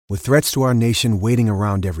With threats to our nation waiting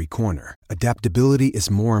around every corner, adaptability is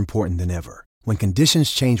more important than ever. When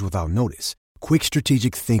conditions change without notice, quick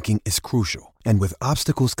strategic thinking is crucial. And with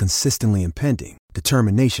obstacles consistently impending,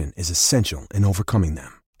 determination is essential in overcoming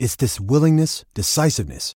them. It's this willingness,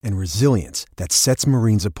 decisiveness, and resilience that sets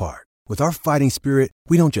Marines apart. With our fighting spirit,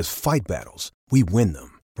 we don't just fight battles, we win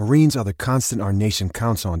them. Marines are the constant our nation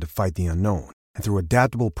counts on to fight the unknown. And through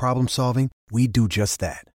adaptable problem solving, we do just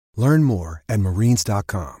that. Learn more at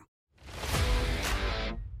marines.com.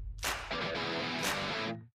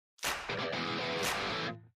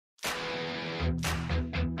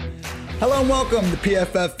 Hello and welcome to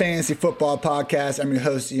PFF Fantasy Football Podcast. I'm your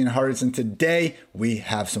host, Ian Hardison. Today, we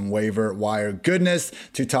have some waiver wire goodness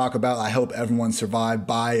to talk about. I hope everyone survived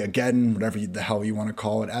by again, whatever the hell you want to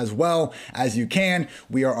call it, as well as you can.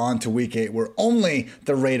 We are on to week 8 where only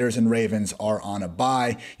the Raiders and Ravens are on a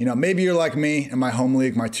bye. You know, maybe you're like me in my home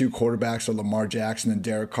league. My 2 quarterbacks are Lamar Jackson and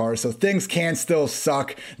Derek Carr. So things can still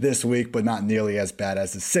suck this week, but not nearly as bad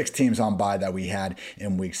as the 6 teams on bye that we had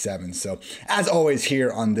in week 7. So as always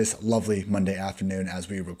here on this lovely Monday afternoon as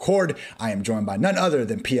we record, I am joined by none other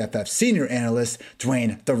than PFF senior analyst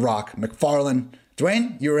Dwayne "The Rock" McFarland.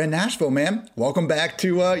 Dwayne, you were in Nashville, man. Welcome back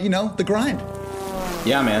to the grind.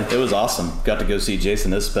 Yeah, man, it was awesome. Got to go see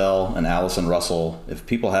Jason Isbell and Allison Russell. If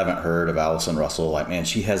people haven't heard of Allison Russell, man,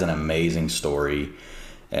 she has an amazing story.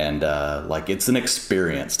 And it's an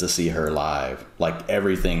experience to see her live. Like,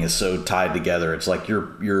 everything is so tied together. It's like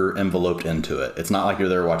you're enveloped into it. It's not like you're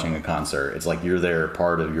there watching a concert. It's like you're there,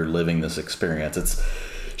 you're living this experience.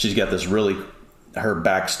 She's got this really, her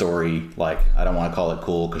backstory, like, I don't want to call it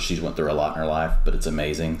cool because she's went through a lot in her life, but it's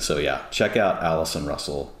amazing. So yeah, check out Allison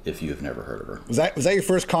Russell if you've never heard of her. Was that your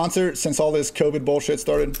first concert since all this COVID bullshit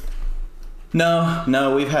started?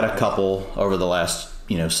 No, we've had a couple over the last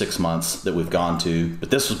 6 months that we've gone to,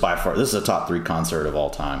 but this is a top 3 concert of all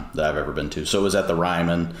time that I've ever been to. So it was at the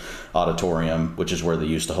Ryman Auditorium, which is where they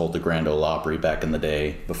used to hold the Grand Ole Opry back in the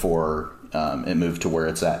day before it moved to where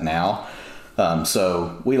it's at now.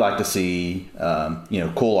 So we like to see,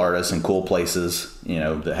 cool artists and cool places,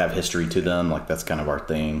 that have history to them. Like, that's kind of our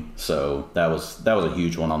thing. So that was a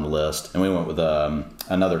huge one on the list. And we went with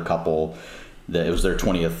another couple that it was their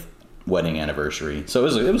 20th wedding anniversary. So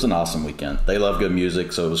it was an awesome weekend. They love good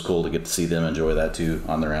music, so it was cool to get to see them enjoy that too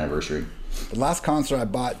on their anniversary. The last concert I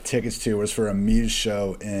bought tickets to was for a Muse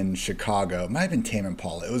show in Chicago. It might have been Tame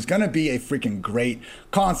Impala. It was going to be a freaking great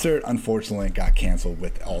concert. Unfortunately, it got canceled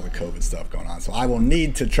with all the COVID stuff going on. So I will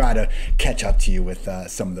need to try to catch up to you with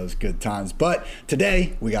some of those good times. But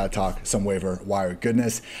today, we got to talk some waiver wire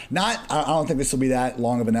goodness. I don't think this will be that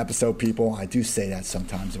long of an episode, people. I do say that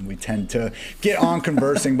sometimes, and we tend to get on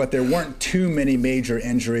conversing, but there weren't too many major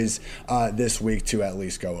injuries this week to at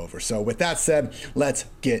least go over. So with that said, let's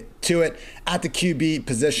get to it. At the QB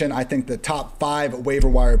position, I think the top 5 waiver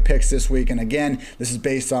wire picks this week, and again, this is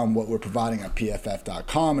based on what we're providing at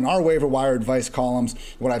PFF.com and our waiver wire advice columns,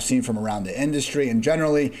 what I've seen from around the industry, and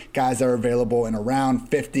generally, guys that are available in around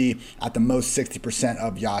 50, at the most 60%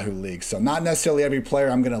 of Yahoo leagues. So not necessarily every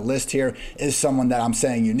player I'm going to list here is someone that I'm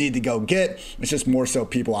saying you need to go get. It's just more so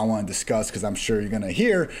people I want to discuss because I'm sure you're going to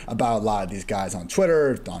hear about a lot of these guys on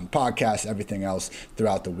Twitter, on podcasts, everything else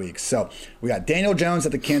throughout the week. So we got Daniel Jones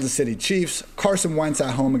at the Kansas City Chiefs, Carson Wentz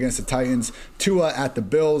at home against the Titans, Tua at the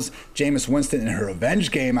Bills, Jameis Winston in her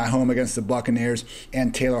revenge game at home against the Buccaneers,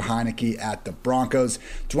 and Taylor Heineke at the Broncos.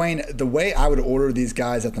 Dwayne, the way I would order these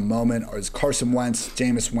guys at the moment is Carson Wentz,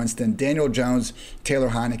 Jameis Winston, Daniel Jones, Taylor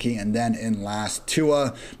Heineke, and then in last,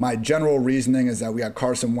 Tua. My general reasoning is that we got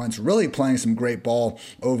Carson Wentz really playing some great ball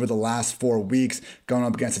over the last 4 weeks, going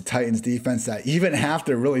up against the Titans defense that even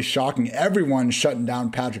after really shocking everyone, shutting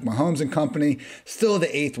down Patrick Mahomes and company, still the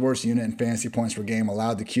 8th worst unit in fantasy points per game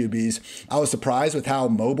allowed to QBs. I was surprised with how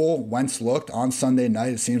mobile Wentz looked on Sunday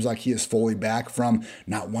night. It seems like he is fully back from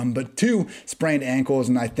not 1 but 2 sprained ankles,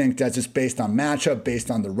 and I think that's just based on matchup, based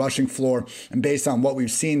on the rushing floor, and based on what we've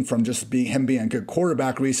seen from just him being a good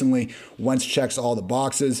quarterback recently. Wentz checks all the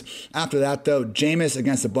boxes. After that, though, Jameis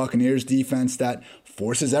against the Buccaneers defense that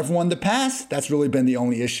forces everyone to pass. That's really been the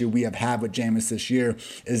only issue we have had with Jameis this year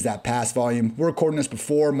is that pass volume. We're recording this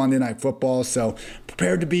before Monday Night Football, so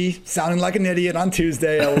prepared to be sounding like an idiot on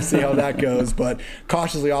Tuesday. I will see how that goes, but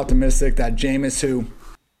cautiously optimistic that Jameis, who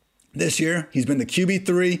This year, he's been the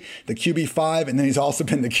QB3, the QB5, and then he's also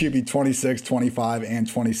been the QB 26, 25, and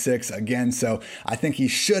 26 again. So I think he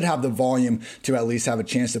should have the volume to at least have a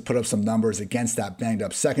chance to put up some numbers against that banged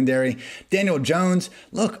up secondary. Daniel Jones,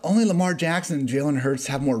 look, only Lamar Jackson and Jalen Hurts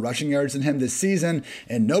have more rushing yards than him this season,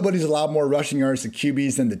 and nobody's allowed more rushing yards to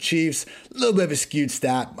QBs than the Chiefs. A little bit of a skewed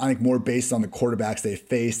stat, I think more based on the quarterbacks they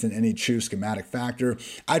faced than any true schematic factor.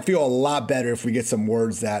 I'd feel a lot better if we get some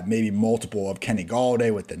words that maybe multiple of Kenny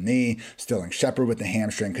Golladay with the knee, Sterling Shepard with the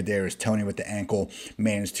hamstring, Kadarius Toney with the ankle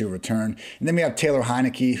managed to return. And then we have Taylor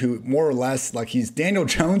Heineke, who more or less, like he's Daniel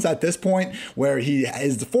Jones at this point, where he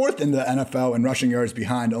is the fourth in the NFL in rushing yards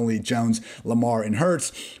behind only Jones, Lamar, and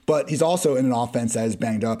Hurts. But he's also in an offense that is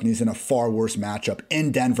banged up, and he's in a far worse matchup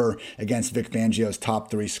in Denver against Vic Fangio's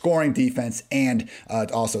top 3 scoring defense and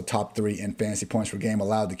also top 3 in fantasy points per game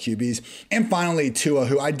allowed to QBs. And finally, Tua,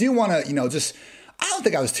 who I do want to, I don't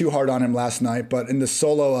think I was too hard on him last night, but in the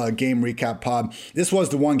solo game recap pod, this was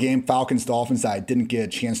the one game, Falcons-Dolphins, that I didn't get a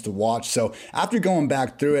chance to watch. So after going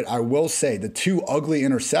back through it, I will say the 2 ugly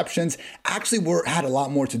interceptions actually had a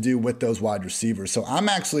lot more to do with those wide receivers. So I'm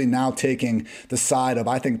actually now taking the side of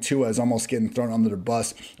I think Tua is almost getting thrown under the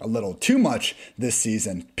bus a little too much this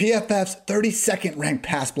season. PFF's 32nd ranked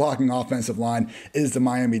pass blocking offensive line is the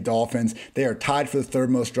Miami Dolphins. They are tied for the 3rd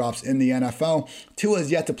most drops in the NFL. Tua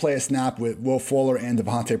has yet to play a snap with Will Fuller, and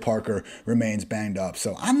Devontae Parker remains banged up.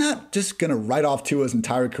 So I'm not just going to write off Tua's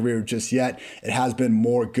entire career just yet. It has been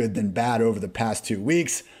more good than bad over the past 2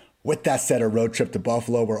 weeks. With that said, a road trip to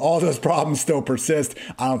Buffalo where all those problems still persist,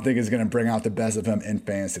 I don't think is going to bring out the best of him in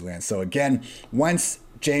Fantasyland. So again, Wentz,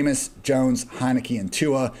 Jameis, Jones, Heineke, and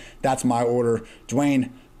Tua, that's my order.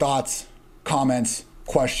 Dwayne, thoughts, comments,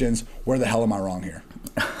 questions? Where the hell am I wrong here?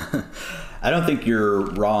 I don't think you're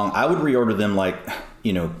wrong. I would reorder them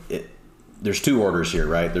there's 2 orders here,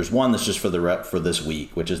 right? There's one that's just for for this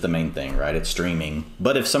week, which is the main thing, right? It's streaming.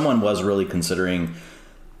 But if someone was really considering,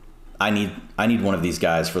 I need one of these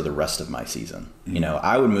guys for the rest of my season,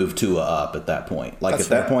 I would move Tua up at that point.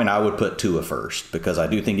 That point, I would put Tua first because I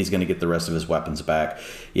do think he's going to get the rest of his weapons back.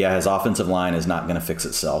 Yeah, his offensive line is not going to fix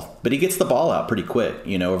itself, but he gets the ball out pretty quick.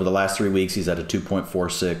 Over the last 3 weeks, he's at a 2.46,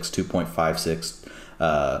 2.56.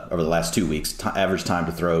 Over the last 2 weeks, average time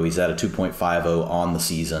to throw, he's at a 2.50 on the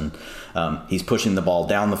season. He's pushing the ball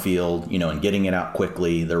down the field, and getting it out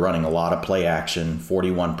quickly. They're running a lot of play action,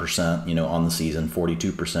 41%, on the season,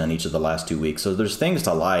 42% each of the last 2 weeks. So there's things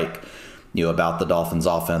to like, about the Dolphins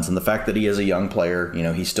offense, and the fact that he is a young player,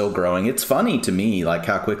 he's still growing. It's funny to me, like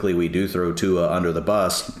how quickly we do throw Tua under the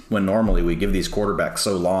bus when normally we give these quarterbacks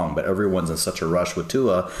so long, but everyone's in such a rush with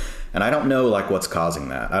Tua. And I don't know what's causing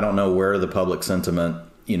that. I don't know where the public sentiment,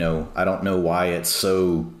 I don't know why it's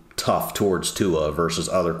so tough towards Tua versus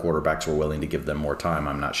other quarterbacks we're willing to give them more time.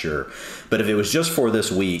 I'm not sure. But if it was just for this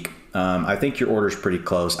week, I think your order's pretty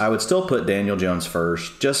close. I would still put Daniel Jones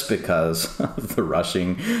first just because of the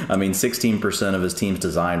rushing. 16% of his team's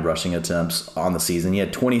designed rushing attempts on the season. He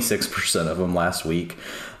had 26% of them last week.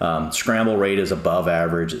 Scramble rate is above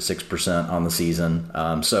average at 6% on the season.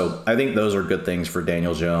 So I think those are good things for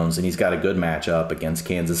Daniel Jones, and he's got a good matchup against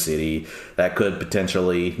Kansas City. That could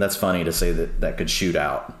potentially, that's funny to say that could shoot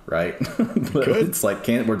out, right? But it's like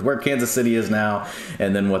where Kansas City is now,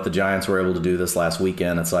 and then what the Giants were able to do this last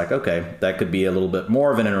weekend. It's like, okay, that could be a little bit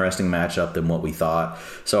more of an interesting matchup than what we thought.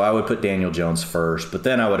 So I would put Daniel Jones first, but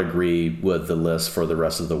then I would agree with the list for the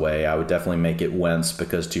rest of the way. I would definitely make it Wentz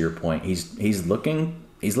because, to your point, he's looking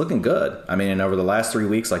good. And over the last 3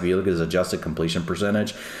 weeks, if you look at his adjusted completion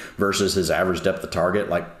percentage versus his average depth of target,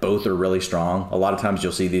 both are really strong. A lot of times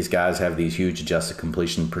you'll see these guys have these huge adjusted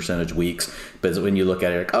completion percentage weeks, but when you look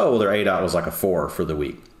at it, their ADOT was like a 4 for the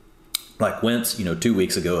week. Like Wentz, 2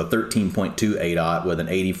 weeks ago, a 13.2 ADOT with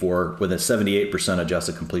a 78%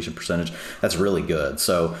 adjusted completion percentage. That's really good.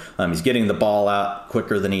 So he's getting the ball out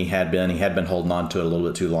quicker than he had been. He had been holding on to it a little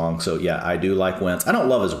bit too long. So yeah, I do like Wentz. I don't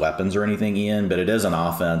love his weapons or anything, Ian, but it is an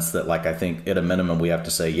offense that, I think at a minimum we have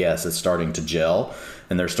to say, yes, it's starting to gel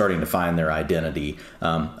and they're starting to find their identity.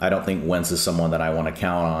 I don't think Wentz is someone that I want to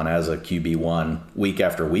count on as a QB1 week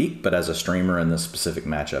after week, but as a streamer in this specific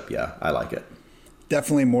matchup, yeah, I like it.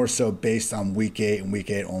 Definitely more so based on week 8 and week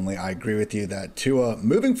 8 only. I agree with you that Tua,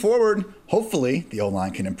 moving forward, Hopefully, the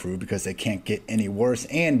O-line can improve because they can't get any worse,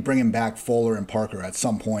 and bringing back Fuller and Parker at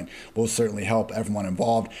some point will certainly help everyone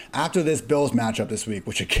involved. After this Bills matchup this week,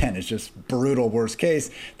 which again is just brutal worst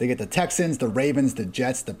case, they get the Texans, the Ravens, the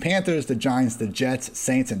Jets, the Panthers, the Giants, the Jets,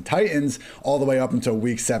 Saints, and Titans all the way up until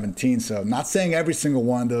week 17. So not saying every single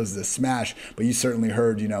one of those is a smash, but you certainly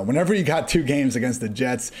heard, whenever you got 2 games against the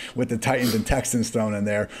Jets with the Titans and Texans thrown in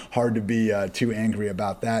there, hard to be too angry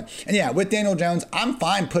about that. And yeah, with Daniel Jones, I'm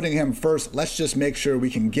fine putting him first. Let's just make sure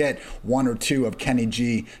we can get 1 or 2 of Kenny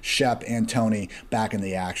G, Shep, and Tony back in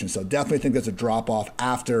the action. So definitely think there's a drop-off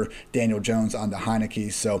after Daniel Jones on the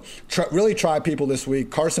Heineke. So really try people this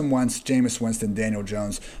week. Carson Wentz, Jameis Winston, Daniel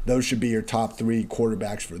Jones. Those should be your top 3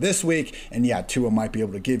 quarterbacks for this week. And yeah, Tua might be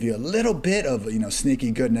able to give you a little bit of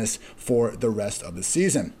sneaky goodness for the rest of the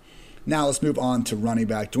season. Now let's move on to running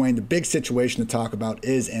back. Dwayne, the big situation to talk about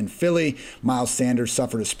is in Philly. Miles Sanders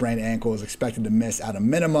suffered a sprained ankle, is expected to miss at a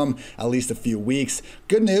minimum at least a few weeks.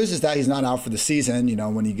 Good news is that he's not out for the season.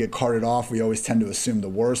 When you get carted off, we always tend to assume the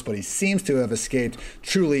worst, but he seems to have escaped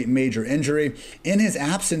truly major injury. In his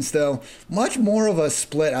absence, though, much more of a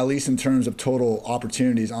split, at least in terms of total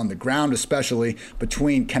opportunities on the ground, especially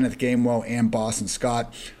between Kenneth Gainwell and Boston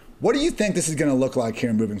Scott. What do you think this is going to look like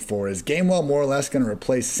here moving forward? Is Gainwell more or less going to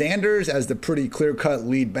replace Sanders as the pretty clear-cut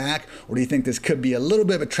lead back? Or do you think this could be a little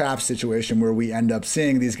bit of a trap situation where we end up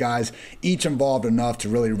seeing these guys each involved enough to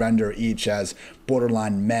really render each as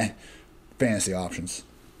borderline meh fantasy options?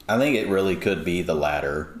 I think it really could be the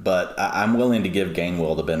latter, but I'm willing to give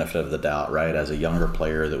Gainwell the benefit of the doubt, right? As a younger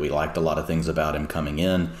player that we liked a lot of things about him coming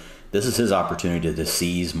in. This is his opportunity to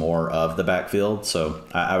seize more of the backfield. So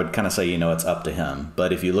I would kind of say, it's up to him.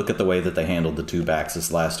 But if you look at the way that they handled the 2 backs this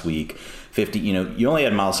last week, you only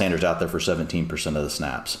had Miles Sanders out there for 17% of the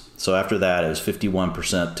snaps. So after that, it was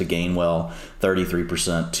 51% to Gainwell,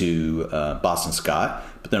 33% to Boston Scott.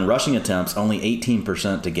 But then rushing attempts, only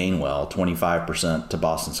 18% to Gainwell, 25% to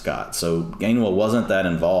Boston Scott. So Gainwell wasn't that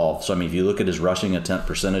involved. So, if you look at his rushing attempt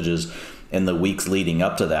percentages in the weeks leading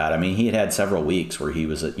up to that, he had several weeks where he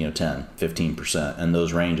was at, 10, 15% in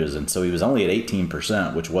those ranges. And so he was only at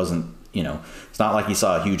 18%, which wasn't, it's not like he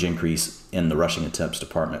saw a huge increase in the rushing attempts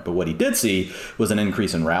department. But what he did see was an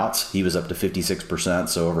increase in routes. He was up to 56%.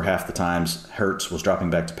 So over half the times Hurts was dropping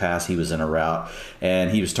back to pass, he was in a route.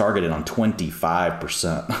 And he was targeted on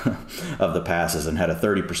 25% of the passes and had a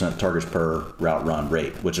 30% targets per route run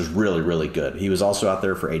rate, which is really, really good. He was also out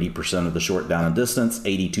there for 80% of the short down and distance,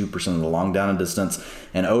 82% of the long down and distance,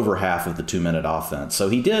 and over half of the 2-minute offense. So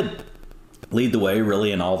he did lead the way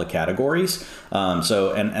really in all the categories.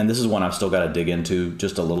 And this is one I've still got to dig into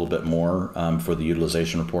just a little bit more for the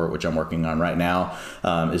utilization report, which I'm working on right now,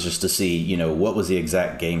 is just to see, what was the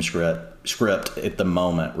exact game script at the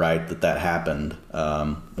moment, right, that happened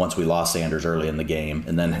once we lost Sanders early in the game.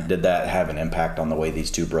 And then did that have an impact on the way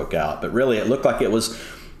these 2 broke out? But really, it looked like it was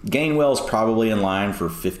Gainwell's probably in line for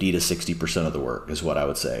 50 to 60% of the work is what I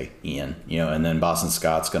would say, Ian. And then Boston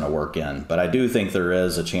Scott's going to work in. But I do think there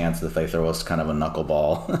is a chance that they throw us kind of a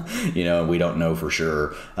knuckleball. We don't know for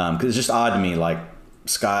sure. Because it's just odd to me, like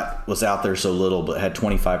Scott was out there so little but had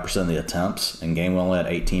 25% of the attempts and Gainwell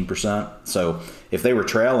had 18%. So if they were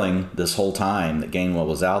trailing this whole time that Gainwell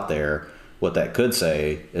was out there, what that could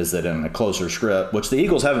say is that in a closer script, which the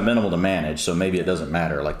Eagles haven't been able to manage, so maybe it doesn't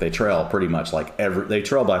matter. Like they trail pretty much they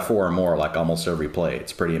trail by 4 or more like almost every play.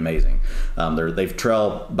 It's pretty amazing. They've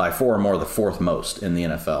trailed by 4 or more the 4th most in the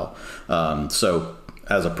NFL. So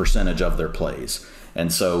as a percentage of their plays.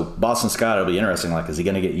 And so Boston Scott, it'll be interesting. Like, is he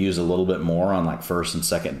going to get used a little bit more on like 1st and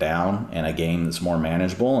 2nd down in a game that's more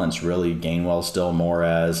manageable? And it's really Gainwell still more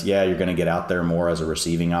as, you're going to get out there more as a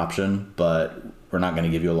receiving option, but we're not going to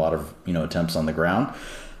give you a lot of, attempts on the ground.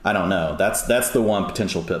 I don't know. That's the one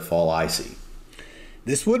potential pitfall I see.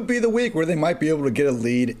 This would be the week where they might be able to get a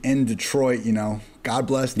lead in Detroit. God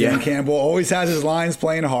bless Dan Campbell. Always has his Lions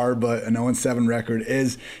playing hard, but an 0-7 record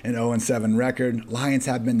is an 0-7 record. Lions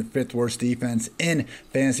have been the 5th worst defense in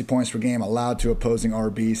fantasy points per game allowed to opposing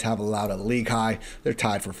RBs, have allowed a league high. They're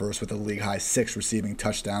tied for first with a league high 6 receiving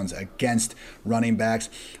touchdowns against running backs.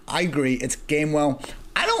 I agree. It's Gainwell.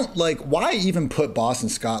 I don't why even put Boston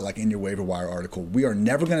Scott in your waiver wire article. We are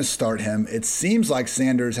never going to start him. It seems like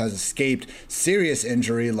Sanders has escaped serious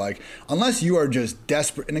injury. Unless you are just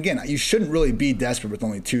desperate, and again, you shouldn't really be desperate with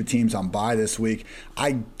only 2 teams on bye this week.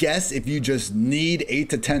 I guess if you just need 8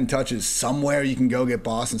 to 10 touches somewhere, you can go get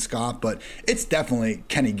Boston Scott, but it's definitely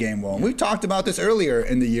Kenny Gainwell. And we talked about this earlier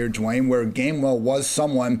in the year, Dwayne, where Gainwell was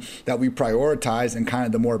someone that we prioritized in kind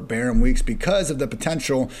of the more barren weeks because of the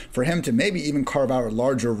potential for him to maybe even carve out a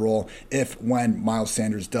larger role when Miles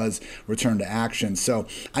Sanders does return to action. So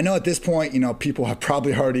I know at this point, people have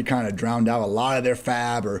probably already kind of drowned out a lot of their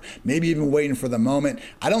fab or maybe even waiting for the moment.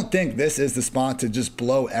 I don't think this is the spot to just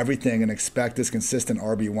blow everything and expect this consistent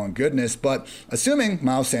RB1 goodness, but assuming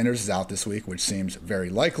Miles Sanders is out this week, which seems very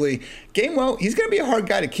likely, Gainwell, he's going to be a hard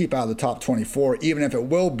guy to keep out of the top 24, even if it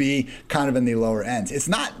will be kind of in the lower ends. It's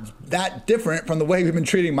not that different from the way we've been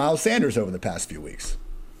treating Miles Sanders over the past few weeks.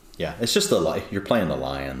 Yeah, it's just you're playing the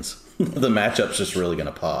Lions. The matchup's just really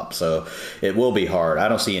going to pop. So it will be hard. I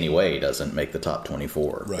don't see any way he doesn't make the top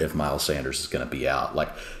 24 if Miles Sanders is going to be out.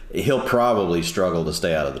 He'll probably struggle to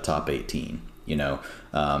stay out of the top 18.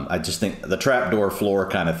 I just think the trapdoor floor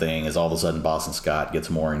kind of thing is all of a sudden Boston Scott gets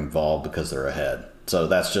more involved because they're ahead. So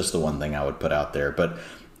that's just the one thing I would put out there. But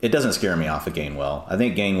it doesn't scare me off of Gainwell. I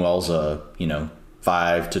think Gainwell's a,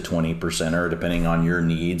 5 to 20%er depending on your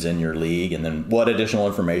needs in your league. And then what additional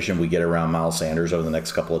information we get around Miles Sanders over the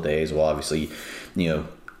next couple of days will obviously,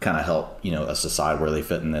 kind of help, us decide where they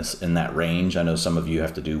fit in that range. I know some of you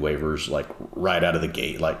have to do waivers right out of the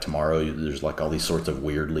gate, tomorrow. There's all these sorts of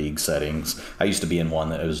weird league settings. I used to be in one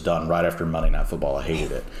that was done right after Monday Night Football. I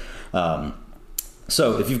hated it.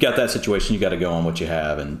 So if you've got that situation, you got to go on what you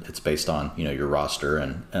have, and it's based on, your roster.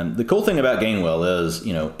 And the cool thing about Gainwell is,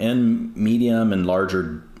 in medium and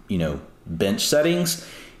larger, bench settings,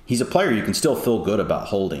 he's a player you can still feel good about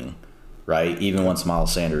holding, right? Even once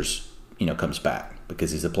Miles Sanders, comes back.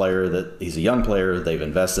 Because he's a young player, they've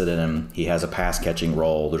invested in him, he has a pass catching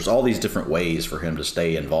role. There's all these different ways for him to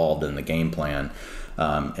stay involved in the game plan.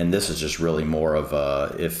 And this is just really more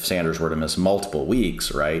of if Sanders were to miss multiple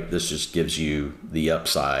weeks, right, this just gives you the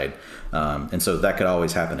upside. And so that could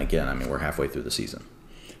always happen again. I mean, we're halfway through the season.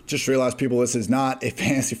 Just realized, people, this is not a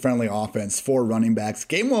fantasy-friendly offense for running backs.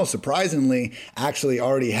 Gainwell, surprisingly, actually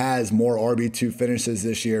already has more RB2 finishes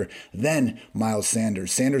this year than Miles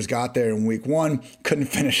Sanders. Sanders got there in week 1, couldn't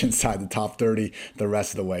finish inside the top 30 the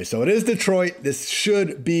rest of the way. So it is Detroit. This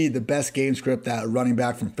should be the best game script that a running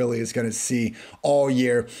back from Philly is going to see all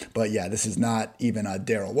year. But yeah, this is not even a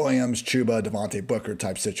Darrell Williams, Chuba, Devontae Booker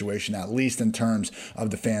type situation, at least in terms of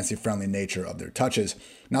the fantasy-friendly nature of their touches.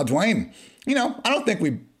 Now, Dwayne, I don't think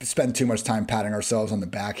we spend too much time patting ourselves on the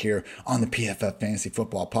back here on the PFF Fantasy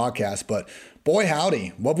Football Podcast, but boy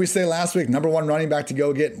howdy, what did we say last week? Number 1 running back to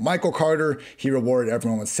go get Michael Carter. He rewarded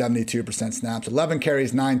everyone with 72% snaps, 11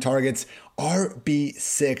 carries, 9 targets,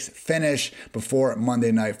 RB6 finish before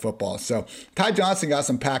Monday Night Football. So Ty Johnson got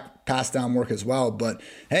some pass down work as well, but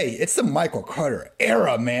hey, it's the Michael Carter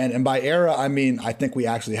era, man. And by era, I mean, I think we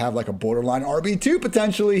actually have a borderline RB2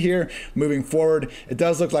 potentially here moving forward. It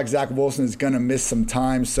does look like Zach Wilson is going to miss some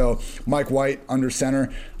time. So Mike White under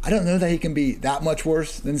center. I don't know that he can be that much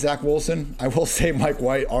worse than Zach Wilson. I will say Mike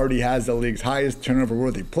White already has the league's highest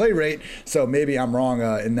turnover-worthy play rate, so maybe I'm wrong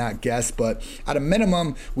in that guess. But at a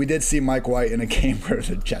minimum, we did see Mike White in a game where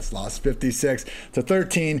the Jets lost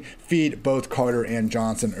 56-13, feed both Carter and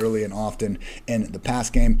Johnson early and often in the pass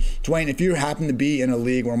game. Dwayne, if you happen to be in a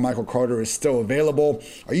league where Michael Carter is still available,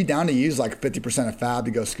 are you down to use 50% of fab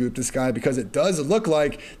to go scoop this guy? Because it does look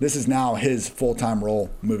like this is now his full-time role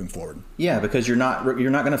moving forward. Yeah, because you're not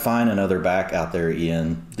going to find another back out there,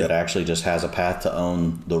 Ian, that actually just has a path to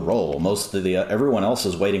own the role. Most of everyone else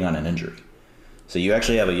is waiting on an injury. So you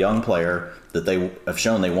actually have a young player that they have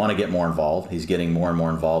shown they want to get more involved. He's getting more and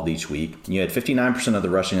more involved each week. You had 59% of the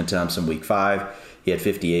rushing attempts in week 5. He had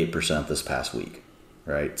 58% this past week,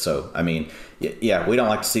 right? So, I mean, yeah, we don't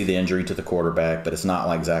like to see the injury to the quarterback, but it's not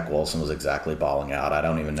like Zach Wilson was exactly balling out. I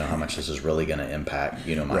don't even know how much this is really going to impact,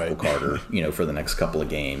 Michael Carter, for the next couple of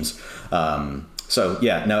games. So,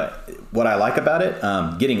 yeah, no, what I like about it,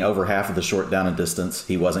 getting over half of the short down and distance,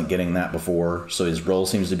 he wasn't getting that before, so his role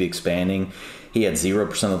seems to be expanding. He had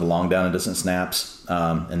 0% of the long down and distance snaps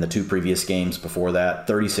in the 2 previous games before that,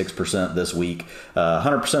 36% this week.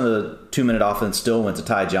 100% of the 2-minute offense still went to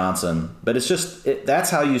Ty Johnson, but it's just that's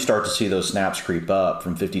how you start to see those snaps creep up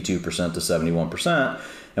from 52% to 71%.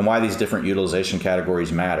 And why these different utilization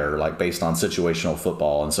categories matter, based on situational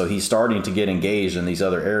football. And so he's starting to get engaged in these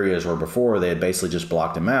other areas where before they had basically just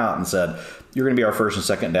blocked him out and said, you're going to be our first and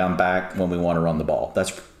second down back when we want to run the ball.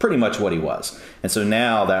 That's pretty much what he was. And so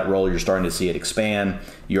now that role, you're starting to see it expand.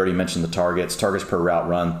 You already mentioned the targets. Targets per route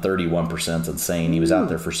run, 31% is insane. He was out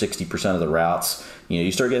there for 60% of the routes.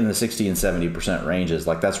 You start getting the 60 and 70% ranges.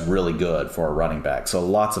 That's really good for a running back. So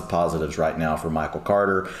lots of positives right now for Michael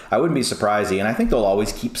Carter. I wouldn't be surprised, and I think they'll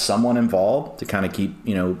always keep someone involved to kind of keep,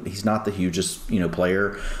 he's not the hugest,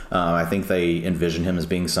 player. I think they envision him as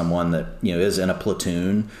being someone that, is in a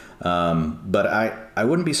platoon. But I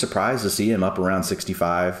wouldn't be surprised to see him up around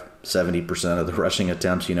 65, 70% of the rushing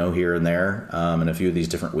attempts, here and there, in a few of these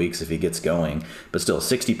different weeks if he gets going. But still,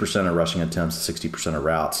 60% of rushing attempts, 60% of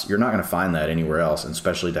routes. You're not going to find that anywhere else, and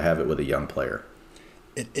especially to have it with a young player.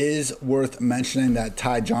 It is worth mentioning that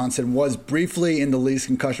Ty Johnson was briefly in the league's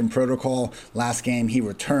concussion protocol. Last game he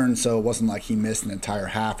returned, so it wasn't like he missed an entire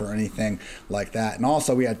half or anything like that. And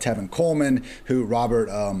also we had Tevin Coleman, who Robert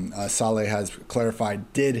Saleh has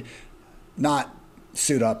clarified did not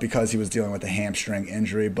suit up because he was dealing with a hamstring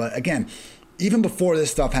injury. But again, even before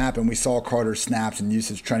this stuff happened, we saw Carter's snaps and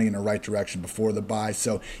usage trending in the right direction before the bye.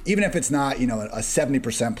 So even if it's not, a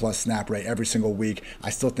 70% plus snap rate every single week,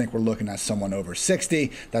 I still think we're looking at someone over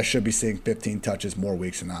 60 that should be seeing 15 touches more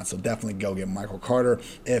weeks than not. So definitely go get Michael Carter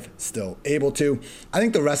if still able to. I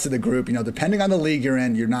think the rest of the group, depending on the league you're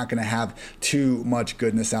in, you're not going to have too much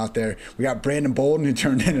goodness out there. We got Brandon Bolden, who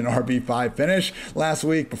turned in an RB5 finish last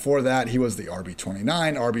week. Before that, he was the RB29,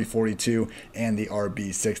 RB42, and the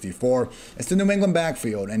RB64. It's the New England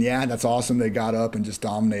backfield, and yeah, that's awesome. They got up and just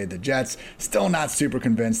dominated the Jets. Still not super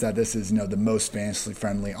convinced that this is the most fantasy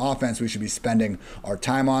friendly offense we should be spending our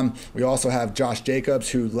time on. We also have Josh Jacobs,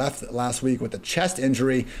 who left last week with a chest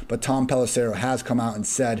injury, but Tom Pelissero has come out and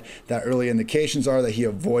said that early indications are that he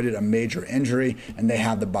avoided a major injury and they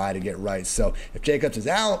have the bye to get right. So if Jacobs is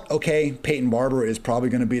out, okay, Peyton Barber is probably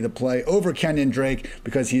going to be the play over Kenyon Drake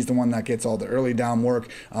because he's the one that gets all the early down work.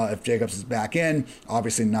 If Jacobs is back in,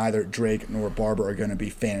 obviously neither Drake nor Barber are going to be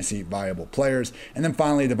fantasy viable players. And then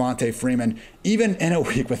finally, Devontae Freeman, even in a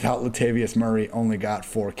week without Latavius Murray, only got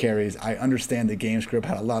 4 carries. I understand the game script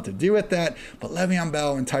had a lot to do with that, but Le'Veon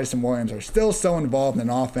Bell and Tyson Williams are still so involved in an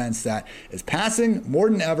offense that is passing more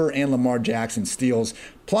than ever, and Lamar Jackson steals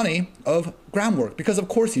plenty of groundwork because of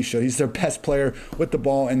course he should. He's their best player with the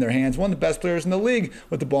ball in their hands, one of the best players in the league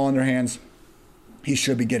with the ball in their hands. He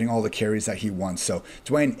should be getting all the carries that he wants. So,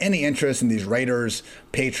 Dwayne, any interest in these Raiders,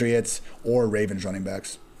 Patriots, or Ravens running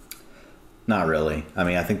backs? Not really. I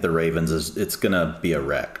mean, I think the Ravens it's going to be a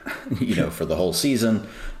wreck, for the whole season.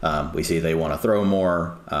 We see they want to throw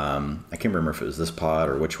more. I can't remember if it was this pod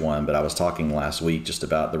or which one, but I was talking last week just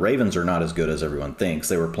about the Ravens are not as good as everyone thinks.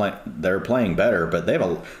 They're playing better, but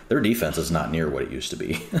their defense is not near what it used to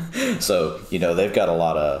be. So, they've got a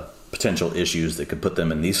lot of potential issues that could put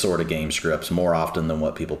them in these sort of game scripts more often than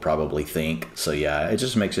what people probably think. So yeah, it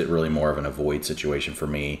just makes it really more of an avoid situation for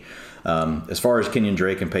me. As far as Kenyon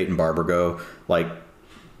Drake and Peyton Barber go,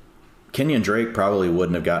 Kenyon Drake probably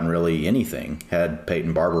wouldn't have gotten really anything had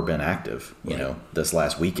Peyton Barber been active, this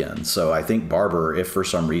last weekend. So I think Barber, if for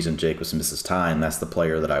some reason Jacobs misses time, that's the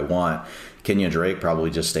player that I want. Kenyon Drake probably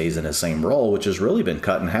just stays in his same role, which has really been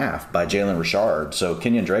cut in half by Jalen Richard. So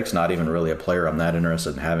Kenyon Drake's not even really a player I'm that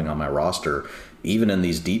interested in having on my roster, even in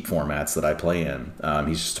these deep formats that I play in.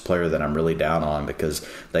 He's just a player that I'm really down on because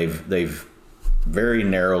they've very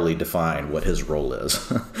narrowly defined what his role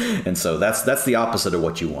is. And so that's the opposite of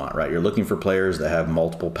what you want, right? You're looking for players that have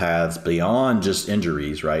multiple paths beyond just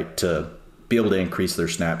injuries, right, to be able to increase their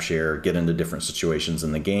snap share, get into different situations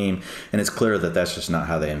in the game. And it's clear that that's just not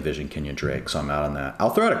how they envision Kenyon Drake. So I'm out on that. I'll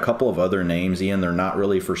throw out a couple of other names, Ian. They're not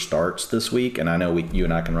really for starts this week. And I know you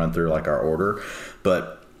and I can run through our order,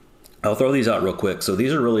 but I'll throw these out real quick. So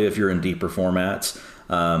these are really if you're in deeper formats.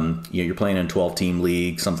 You're playing in 12-team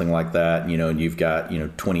league, something like that, and you've got,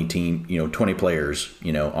 20 players,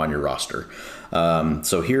 on your roster.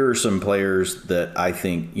 So here are some players that I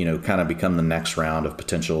think, kind of become the next round of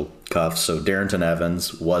potential cuffs. So Darrynton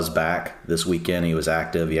Evans was back this weekend. He was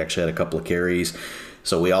active. He actually had a couple of carries.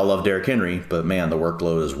 So we all love Derrick Henry, but man, the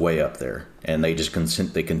workload is way up there. And they just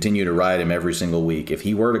they continue to ride him every single week. If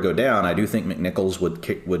he were to go down, I do think McNichols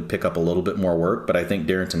would pick up a little bit more work. But I think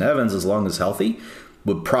Darrynton Evans, as long as healthy,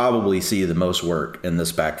 would probably see the most work in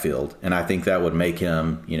this backfield. And I think that would make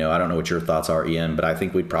him, I don't know what your thoughts are, Ian, but I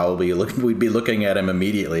think we'd be looking at him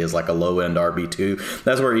immediately as a low-end RB2.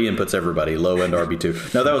 That's where Ian puts everybody, low-end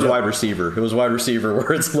RB2. No, that was wide receiver. It was wide receiver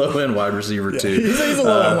where it's low-end wide receiver 2. He's a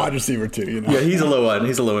low-end wide receiver 2, Yeah, he's a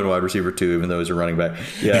low-end wide receiver 2, even though he's a running back.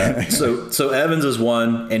 Yeah, so Evans is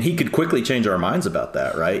one, and he could quickly change our minds about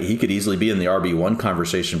that, right? He could easily be in the RB1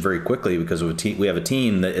 conversation very quickly because we have a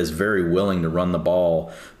team that is very willing to run the ball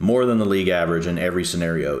more than the league average in every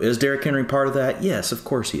scenario. Is Derrick Henry part of that? Yes, of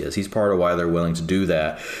course he is. He's part of why they're willing to do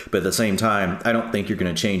that. But at the same time, I don't think you're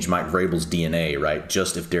going to change Mike Vrabel's DNA, right?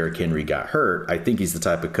 Just if Derrick Henry got hurt. I think he's the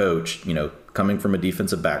type of coach, coming from a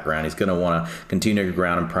defensive background, he's going to want to continue to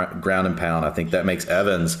ground and pound. I think that makes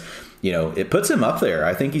Evans, it puts him up there.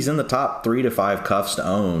 I think he's in the top 3 to 5 cuffs to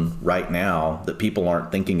own right now that people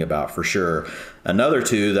aren't thinking about for sure. Another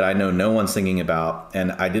 2 that I know no one's thinking about,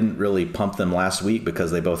 and I didn't really pump them last week because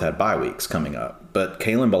they both had bye weeks coming up. But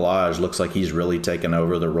Kalen Ballage looks like he's really taken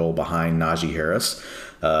over the role behind Najee Harris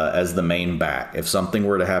as the main back. If something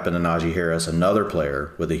were to happen to Najee Harris, another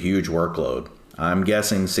player with a huge workload, I'm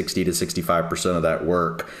guessing 60 to 65% of that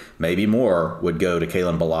work, maybe more, would go to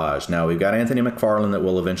Kalen Ballage. Now, we've got Anthony McFarland that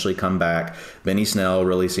will eventually come back. Benny Snell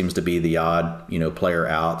really seems to be the odd, player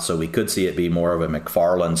out. So we could see it be more of a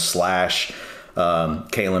McFarland slash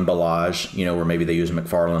Kalen Ballage, where maybe they use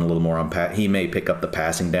McFarland a little more on he may pick up the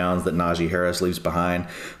passing downs that Najee Harris leaves behind.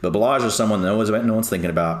 But Ballage is someone no one's thinking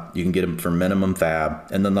about. You can get him for minimum fab.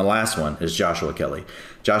 And then the last one is Joshua Kelly.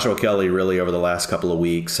 Joshua Kelly really over the last couple of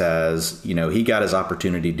weeks has, he got his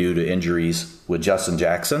opportunity due to injuries with Justin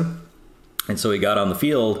Jackson. And so he got on the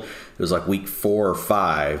field, it was like week 4 or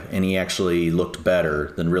 5, and he actually looked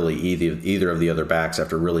better than really either of the other backs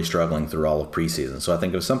after really struggling through all of preseason. So I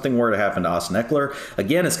think if something were to happen to Austin Eckler,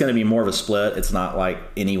 again, it's going to be more of a split. It's not like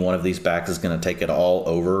any one of these backs is going to take it all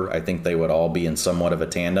over. I think they would all be in somewhat of a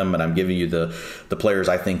tandem, and I'm giving you the players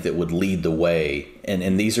I think that would lead the way.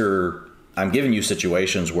 And these are... I'm giving you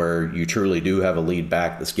situations where you truly do have a lead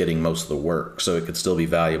back that's getting most of the work, so it could still be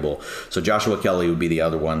valuable. So Joshua Kelly would be the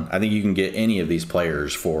other one. I think you can get any of these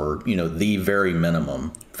players for, the very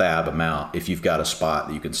minimum fab amount if you've got a spot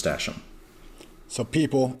that you can stash them. So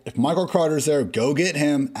people, if Michael Carter's there, go get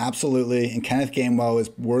him, absolutely. And Kenneth Gainwell is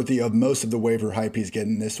worthy of most of the waiver hype he's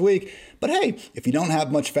getting this week. But hey, if you don't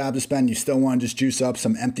have much fab to spend, you still want to just juice up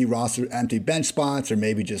some empty bench spots, or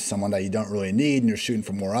maybe just someone that you don't really need and you're shooting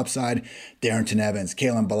for more upside, Darrynton Evans,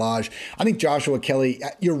 Kalen Ballage. I think Joshua Kelly,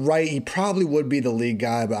 you're right, he probably would be the lead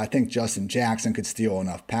guy, but I think Justin Jackson could steal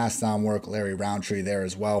enough pass down work, Larry Roundtree there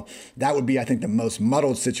as well. That would be, I think, the most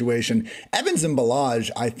muddled situation. Evans and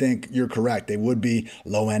Ballage, I think you're correct. They would be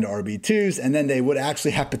low-end RB2s, and then they would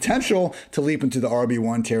actually have potential to leap into the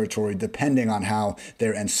RB1 territory depending on how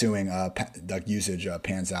their ensuing usage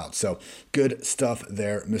pans out. So good stuff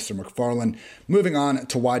there, Mr. McFarland. Moving on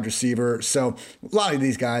to wide receiver. So a lot of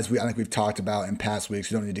these guys, I think we've talked about in past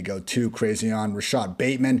weeks. We don't need to go too crazy on. Rashad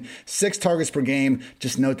Bateman, 6 targets per game.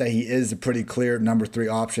 Just note that he is a pretty clear number 3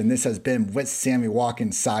 option. This has been with Sammy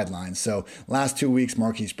Watkins sidelined. So last 2 weeks,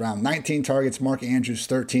 Marquise Brown, 19 targets, Mark Andrews,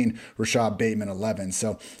 13, Rashad Bateman, 11.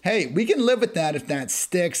 So, hey, we can live with that if that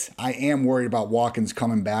sticks. I am worried about Watkins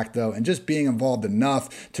coming back, though, and just being involved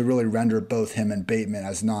enough to really render both him and Bateman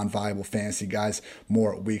as non-viable fantasy guys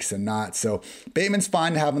more weeks than not. So Bateman's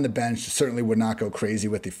fine to have on the bench. Certainly would not go crazy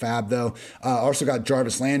with the fab, though. Also got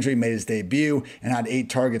Jarvis Landry, made his debut and had 8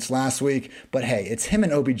 targets last week. But hey, it's him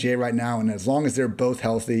and OBJ right now, and as long as they're both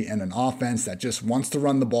healthy and an offense that just wants to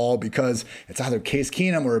run the ball because it's either Case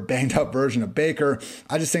Keenum or a banged-up version of Baker,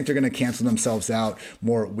 I just think they're going to cancel themselves out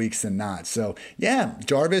more weeks than not. So yeah,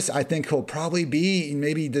 Jarvis, I think he'll probably be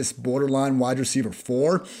maybe this borderline wide receiver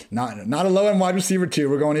 4, not a low-end wide receiver 2.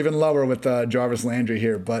 We're going even lower with Jarvis Landry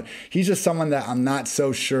here, but he's just someone that I'm not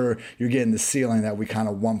so sure you're getting the ceiling that we kind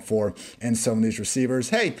of want for in some of these receivers.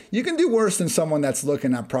 Hey, you can do worse than someone that's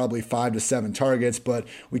looking at probably 5 to 7 targets, but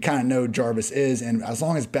we kind of know Jarvis is, and as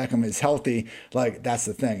long as Beckham is healthy, like that's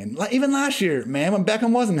the thing. And even last year, man, when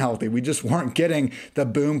Beckham wasn't healthy, we just weren't getting the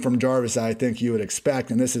boom from Jarvis I think you would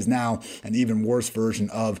expect, and this is now an even worse version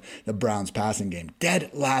of the Browns passing game. Dead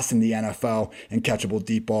last in the NFL in catchable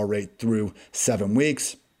deep ball rate through 7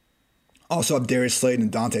 weeks. Also have Darius Slayton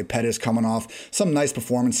and Dante Pettis coming off some nice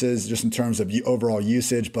performances just in terms of overall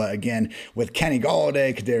usage. But again, with Kenny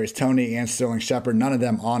Golladay, Kadarius Toney, and Sterling Shepard, none of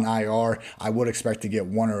them on IR. I would expect to get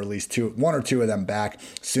one or two of them back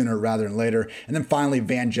sooner rather than later. And then finally,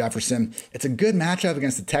 Van Jefferson. It's a good matchup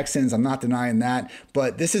against the Texans. I'm not denying that.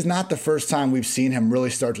 But this is not the first time we've seen him really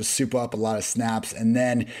start to soup up a lot of snaps, and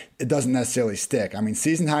then it doesn't necessarily stick. I mean,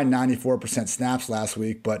 season high 94% snaps last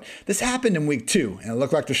week, but this happened in week 2, and it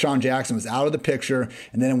looked like Deshaun Jackson was out of the picture,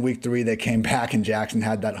 and then in week 3 they came back and Jackson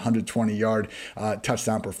had that 120-yard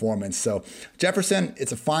touchdown performance. So Jefferson,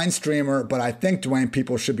 it's a fine streamer, but I think Dwayne,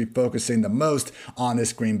 people should be focusing the most on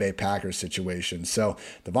this Green Bay Packers situation. So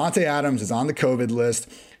Davante Adams is on the COVID list.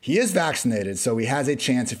 He is vaccinated, so he has a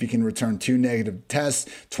chance, if he can return 2 negative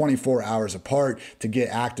tests 24 hours apart, to get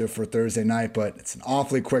active for Thursday night, but it's an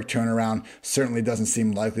awfully quick turnaround. Certainly doesn't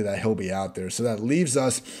seem likely that he'll be out there. So that leaves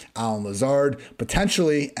us Allen Lazard,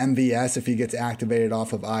 potentially MVS if he gets activated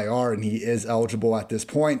off of IR, and he is eligible at this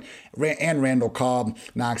point, and Randall Cobb,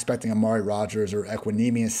 not expecting Amari Rodgers or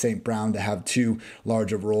Equanimeous St. Brown to have too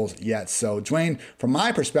large of roles yet. So Dwayne, from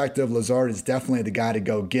my perspective, Lazard is definitely the guy to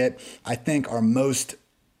go get. I think our most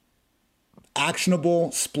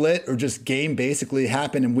actionable split or just game basically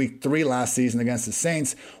happened in week 3 last season against the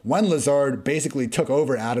Saints when Lazard basically took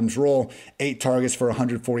over Adams' role, 8 targets for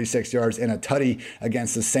 146 yards and a tutty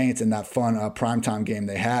against the Saints in that fun primetime game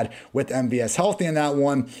they had with MVS healthy in that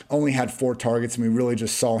one. Only had 4 targets, and we really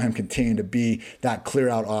just saw him continue to be that clear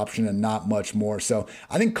out option and not much more. So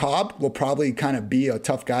I think Cobb will probably kind of be a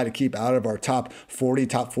tough guy to keep out of our top 40,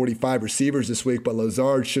 top 45 receivers this week, but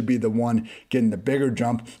Lazard should be the one getting the bigger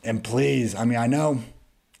jump. And please, I mean, I know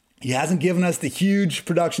he hasn't given us the huge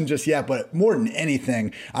production just yet, but more than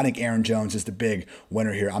anything, I think Aaron Jones is the big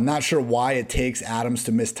winner here. I'm not sure why it takes Adams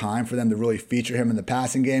to miss time for them to really feature him in the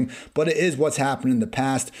passing game, but it is what's happened in the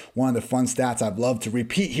past. One of the fun stats I've loved to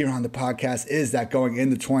repeat here on the podcast is that going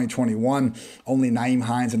into 2021, only Nyheim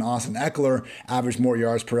Hines and Austin Eckler averaged more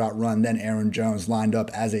yards per out run than Aaron Jones lined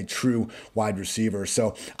up as a true wide receiver.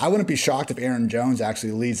 So I wouldn't be shocked if Aaron Jones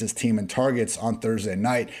actually leads his team in targets on Thursday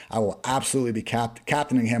night. I will absolutely be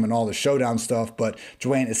captaining him in all the showdown stuff, but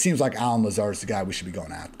Dwayne, it seems like Allen Lazard is the guy we should be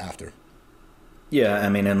going after. Yeah, I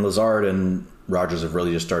mean, and Lazard and Rodgers have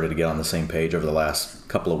really just started to get on the same page over the last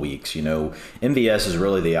couple of weeks. You know, MVS is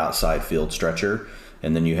really the outside field stretcher,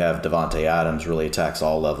 and then you have Davante Adams really attacks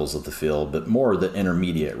all levels of the field, but more the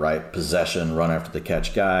intermediate, right? Possession, run after the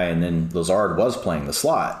catch guy, and then Lazard was playing the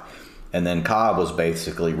slot, and then Cobb was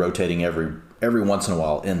basically rotating every once in a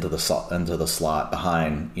while into the slot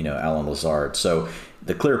behind, you know, Allen Lazard. So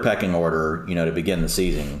the clear pecking order, you know, to begin the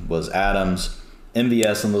season was Adams,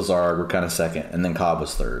 MVS, and Lazard were kind of second, and then Cobb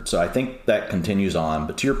was third. So I think that continues on.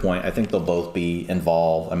 But to your point, I think they'll both be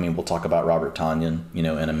involved. I mean, we'll talk about Robert Tonyan, you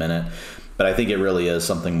know, in a minute. But I think it really is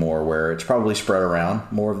something more where it's probably spread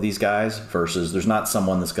around more of these guys versus there's not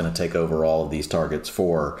someone that's going to take over all of these targets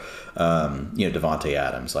for, you know, Davante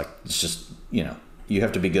Adams. Like, it's just, you know, you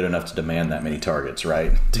have to be good enough to demand that many targets,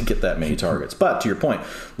 right, to get that many targets. But to your point,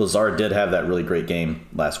 Lazard did have that really great game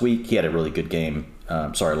last week. He had a really good game,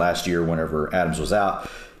 last year whenever Adams was out.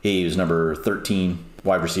 He was number 13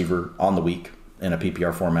 wide receiver on the week in a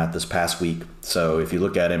PPR format this past week. So if you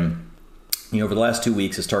look at him, you know, over the last 2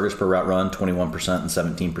 weeks, his targets per route run, 21%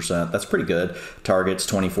 and 17%. That's pretty good. Targets,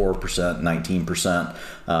 24%, 19%.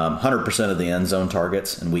 100% of the end zone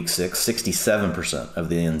targets in week 6, 67% of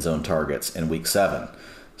the end zone targets in week 7.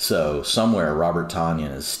 So somewhere Robert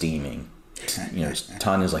Tonyan is steaming. You know,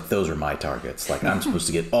 Tanya's like, those are my targets. Like, I'm supposed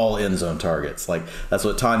to get all end zone targets. Like, that's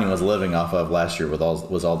what Tanya was living off of last year with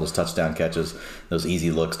all those touchdown catches, those easy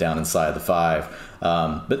looks down inside the 5.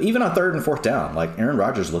 But even on 3rd and 4th down, like, Aaron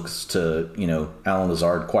Rodgers looks to, you know, Allen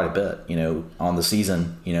Lazard quite a bit. You know, on the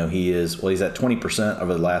season, you know, he's at 20%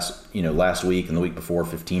 over the last week, and the week before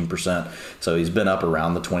 15%. So he's been up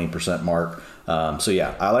around the 20% mark. So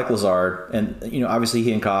yeah, I like Lazard, and you know, obviously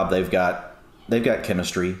he and Cobb, they've got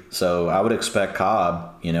chemistry. So I would expect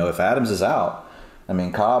Cobb, you know, if Adams is out, I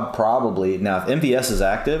mean, Cobb probably, now if MVS is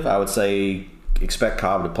active, I would say expect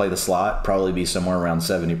Cobb to play the slot, probably be somewhere around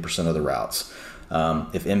 70% of the routes.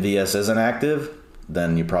 If MVS isn't active,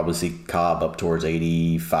 then you probably see Cobb up towards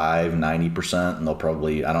 85, 90%, and they'll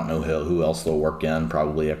probably, I don't know who else they'll work in,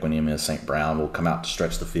 probably Equanimeous St. Brown will come out to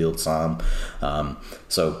stretch the field some.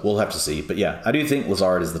 So we'll have to see. But yeah, I do think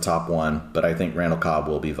Lazard is the top one, but I think Randall Cobb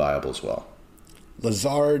will be viable as well.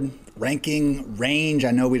 Lazard ranking range.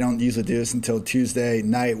 I know we don't usually do this until Tuesday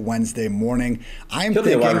night, Wednesday morning. He'll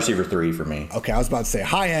be a wide receiver 3 for me. Okay, I was about to say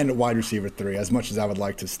high-end wide receiver 3. As much as I would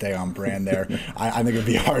like to stay on brand there, I think it'd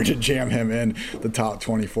be hard to jam him in the top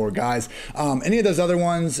 24 guys. Any of those other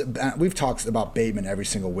ones, we've talked about Bateman every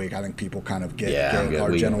single week. I think people kind of get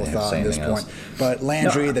our general thought at this point. But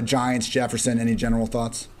Landry, the Giants, Jefferson, any general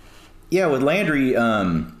thoughts? Yeah, with Landry,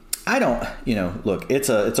 I don't, you know, look, it's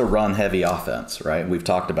a run heavy offense, right? We've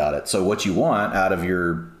talked about it. So what you want out of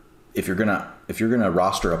if you're gonna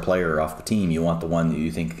roster a player off the team, you want the one that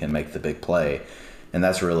you think can make the big play. And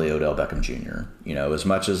that's really Odell Beckham Jr. You know, as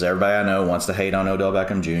much as everybody I know wants to hate on Odell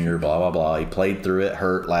Beckham Jr., blah, blah, blah. He played through it,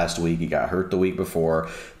 hurt last week. He got hurt the week before.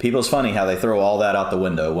 It's funny how they throw all that out the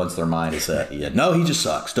window once their mind is set. Yeah, no, he just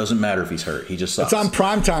sucks. Doesn't matter if he's hurt. He just sucks. It's on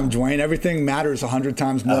primetime, Dwayne. Everything matters 100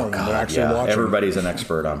 times more when they're actually watching. Everybody's an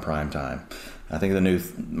expert on primetime. I think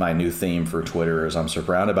my new theme for Twitter is I'm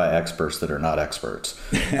surrounded by experts that are not experts.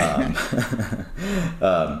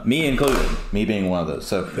 Me included, me being one of those.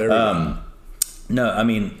 So there we go. No, I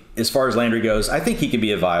mean, as far as Landry goes, I think he could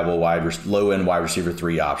be a viable low-end wide receiver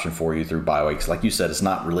 3 option for you through bye weeks. Like you said, it's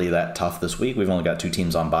not really that tough this week. We've only got 2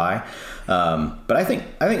 teams on bye. But I think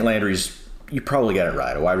Landry's you probably got it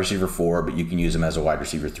right. A wide receiver 4, but you can use him as a wide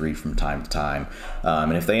receiver 3 from time to time.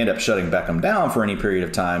 And if they end up shutting Beckham down for any period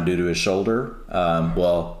of time due to his shoulder,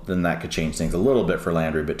 well, then that could change things a little bit for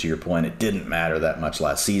Landry. But to your point, it didn't matter that much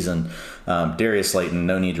last season. Darius Slayton,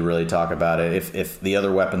 no need to really talk about it. If the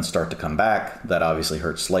other weapons start to come back, that obviously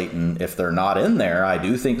hurts Slayton. If they're not in there, I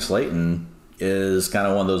do think Slayton is kind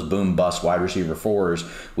of one of those boom bust wide receiver 4s.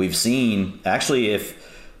 We've seen, actually, if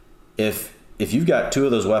you've got 2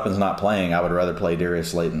 of those weapons not playing, I would rather play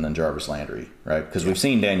Darius Slayton than Jarvis Landry, right? Because we've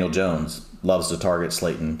seen Daniel Jones loves to target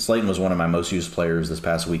Slayton. Slayton was one of my most used players this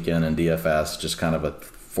past weekend in DFS, just kind of a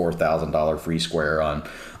 $4,000 free square on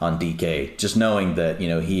DK. Just knowing that,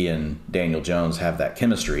 he and Daniel Jones have that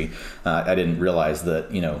chemistry. I didn't realize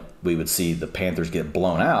that, we would see the Panthers get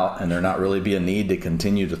blown out and there not really be a need to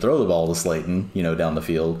continue to throw the ball to Slayton, down the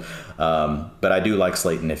field. But I do like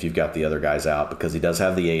Slayton if you've got the other guys out, because he does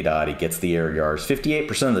have the ADOT. He gets the air yards.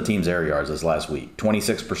 58% of the team's air yards this last week,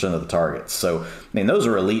 26% of the targets. So, those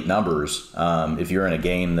are elite numbers. If you're in a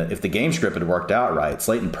game if the game script had worked out right,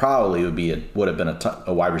 Slayton probably would have been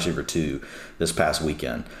a wide receiver 2 this past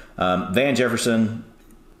weekend. Van Jefferson,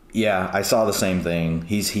 yeah, I saw the same thing.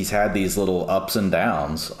 He's had these little ups and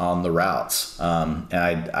downs on the routes, and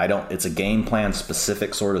I don't. It's a game plan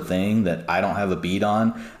specific sort of thing that I don't have a beat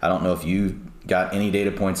on. I don't know if you got any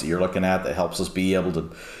data points that you're looking at that helps us be able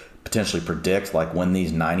to potentially predict like when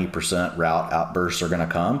these 90% route outbursts are going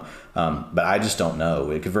to come. But I just don't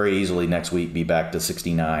know. It could very easily next week be back to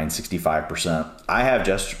 69, 65%. I have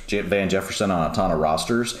just Van Jefferson on a ton of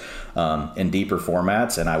rosters in deeper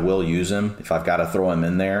formats, and I will use him if I've got to throw him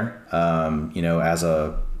in there, as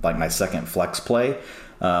my second flex play.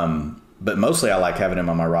 But mostly I like having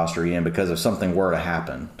him on my roster, Ian, because if something were to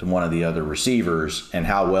happen to one of the other receivers and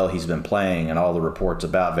how well he's been playing and all the reports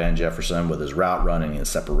about Van Jefferson with his route running, his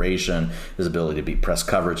separation, his ability to beat press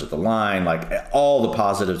coverage at the line, like all the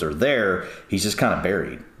positives are there. He's just kind of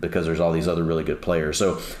buried because there's all these other really good players.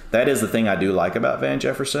 So that is the thing I do like about Van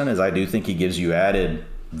Jefferson, is I do think he gives you added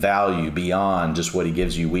value beyond just what he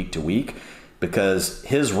gives you week to week. Because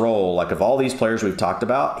his role, like of all these players we've talked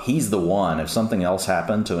about, he's the one. If something else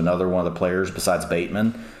happened to another one of the players besides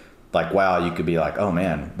Bateman, like, wow, you could be like, oh,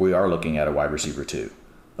 man, we are looking at a wide receiver 2.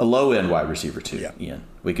 A low-end wide receiver 2, yeah. Ian.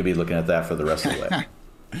 We could be looking at that for the rest of the way.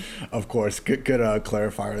 Of course. Good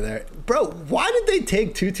clarifier there. Bro, why did they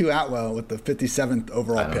take Tutu Atwell with the 57th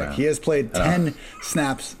overall pick? Know. He has played 10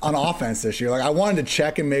 snaps on offense this year. Like, I wanted to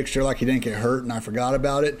check and make sure like he didn't get hurt and I forgot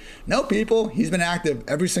about it. No, people. He's been active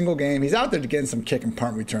every single game. He's out there getting some kick and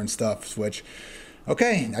punt return stuff, which,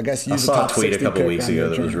 okay, I guess I saw a tweet a couple weeks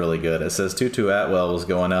ago that was really good. It says Tutu Atwell was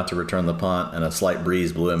going out to return the punt and a slight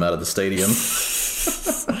breeze blew him out of the stadium.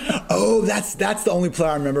 Oh, that's the only play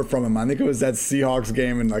I remember from him. I think it was that Seahawks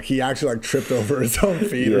game, and like he actually like tripped over his own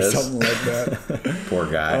feet or something like that. Poor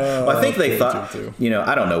guy. Well, I think they thought,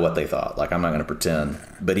 I don't know what they thought. Like, I'm not going to pretend,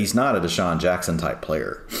 but he's not a Deshaun Jackson type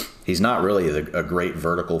player. He's not really a great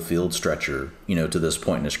vertical field stretcher, to this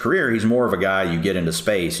point in his career. He's more of a guy you get into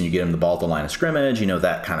space and you get him the ball at the line of scrimmage,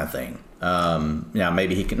 that kind of thing.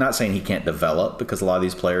 Maybe he can, not saying he can't develop, because a lot of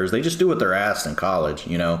these players, they just do what they're asked in college,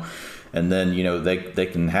 and then, they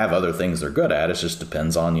can have other things they're good at. It just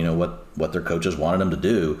depends on, what their coaches wanted them to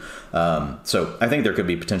do. So I think there could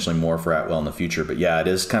be potentially more for Atwell in the future. But, yeah, it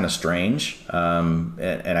is kind of strange.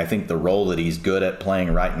 And I think the role that he's good at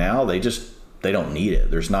playing right now, they don't need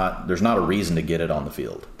it. There's not a reason to get it on the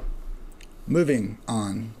field. Moving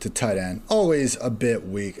on to tight end, always a bit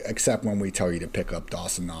weak, except when we tell you to pick up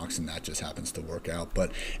Dawson Knox, and that just happens to work out.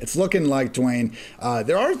 But it's looking like, Dwayne,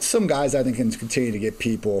 there are some guys I think can continue to get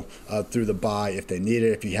people through the bye if they need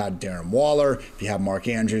it. If you had Darren Waller, if you have Mark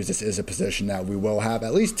Andrews, this is a position that we will have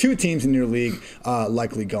at least 2 teams in your league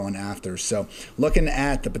likely going after. So looking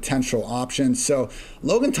at the potential options. So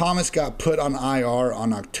Logan Thomas got put on IR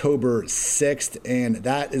on October 6th, and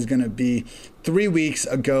that is going to be 3 weeks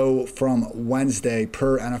ago from Wednesday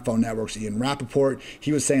per NFL Network's Ian Rappaport.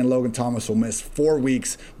 He was saying Logan Thomas will miss 4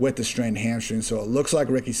 weeks with the strained hamstring. So it looks like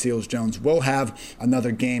Ricky Seals-Jones will have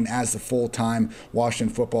another game as the full-time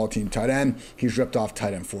Washington football team tight end. He's ripped off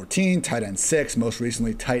tight end 14, tight end 6, most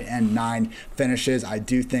recently tight end 9 finishes. I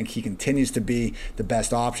do think he continues to be the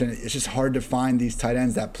best option. It's just hard to find these tight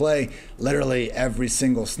ends that play literally every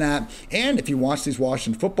single snap. And if you watch these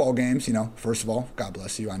Washington football games, first of all, God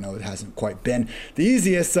bless you. I know it hasn't quite been the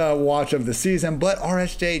easiest watch of the season, but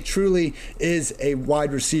RSJ truly is a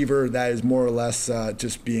wide receiver that is more or less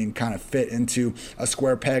just being kind of fit into a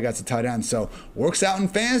square peg as a tight end. So works out in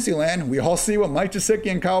fantasy land. We all see what Mike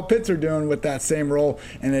Gesicki and Kyle Pitts are doing with that same role,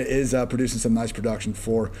 and it is producing some nice production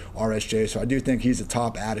for RSJ. So I do think he's a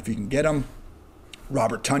top ad if you can get him.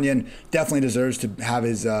 Robert Tonyan definitely deserves to have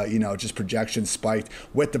his, just projection spiked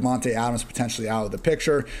with Davante Adams potentially out of the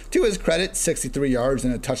picture. To his credit, 63 yards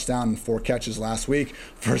and a touchdown and 4 catches last week.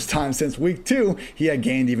 First time since week 2, he had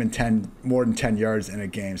gained even more than 10 yards in a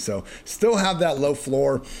game. So still have that low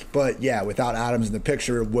floor. But yeah, without Adams in the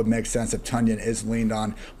picture, it would make sense if Tonyan is leaned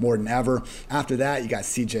on more than ever. After that, you got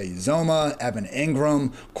CJ Uzomah, Evan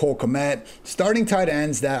Ingram, Cole Kmet. Starting tight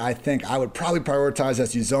ends that I think I would probably prioritize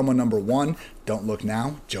as Uzomah number 1. Don't look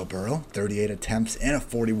now. Joe Burrow, 38 attempts and a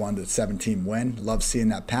 41-17 win. Love seeing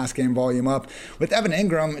that pass game volume up. With Evan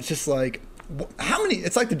Ingram, it's just like, how many?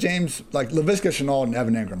 It's like the James, like Laviska Shenault and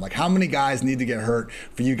Evan Ingram. Like, how many guys need to get hurt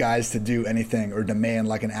for you guys to do anything or demand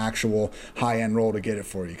like an actual high-end role to get it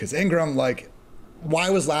for you? Because Ingram, like,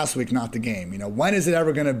 why was last week not the game? When is it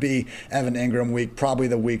ever going to be Evan Ingram week? Probably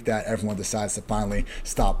the week that everyone decides to finally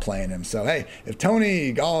stop playing him. So, hey, if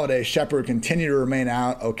Tony, Golladay, Shepard continue to remain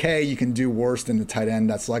out, okay, you can do worse than the tight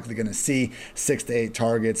end. That's likely going to see 6 to 8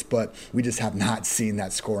 targets, but we just have not seen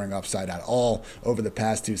that scoring upside at all over the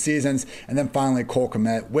past 2 seasons. And then finally, Cole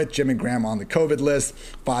Kmet with Jimmy Graham on the COVID list,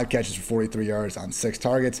 5 catches for 43 yards on 6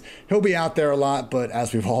 targets. He'll be out there a lot, but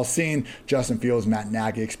as we've all seen, Justin Fields' Matt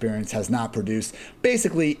Nagy experience has not produced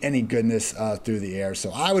basically any goodness through the air.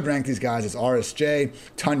 So I would rank these guys as RSJ,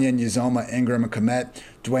 Tonyan, Uzomah, Ingram, and Kmet.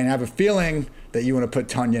 Dwayne, I have a feeling that you want to put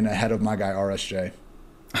Tonyan ahead of my guy RSJ.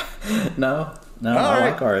 No,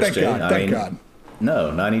 I like RSJ. Thank God.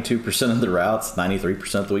 No, 92% of the routes,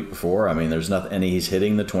 93% the week before. I mean, there's nothing, and he's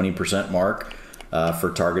hitting the 20% mark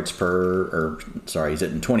for targets he's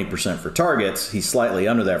hitting 20% for targets. He's slightly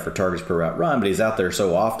under that for targets per route run, but he's out there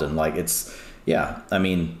so often.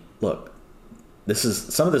 Look,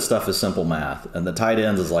 some of this stuff is simple math, and the tight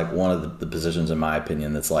ends is like one of the positions, in my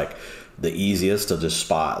opinion, that's like the easiest to just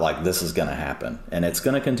spot. Like, this is going to happen, and it's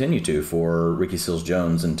going to continue to for Ricky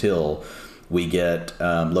Seals-Jones until we get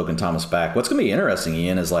Logan Thomas back. What's going to be interesting,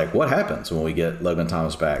 Ian, is like what happens when we get Logan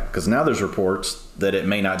Thomas back, because now there's reports that it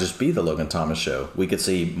may not just be the Logan Thomas show. We could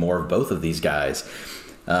see more of both of these guys,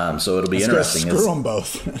 so it'll be interesting. Screw them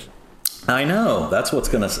both. I know. That's what's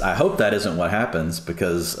going to – I hope that isn't what happens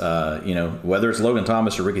because, whether it's Logan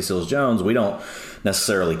Thomas or Ricky Seals-Jones, we don't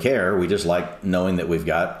necessarily care. We just like knowing that we've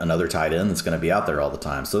got another tight end that's going to be out there all the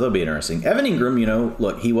time. So that'll be interesting. Evan Ingram,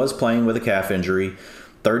 look, he was playing with a calf injury.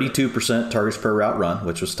 32% targets per route run,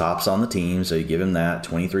 which was tops on the team, so you give him that.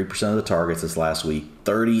 23% of the targets this last week.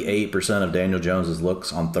 38% of Daniel Jones's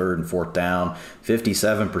looks on 3rd and 4th down.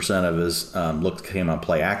 57% of his looks came on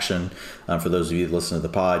play action. For those of you that listen to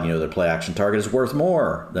the pod, their play action target is worth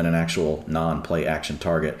more than an actual non-play action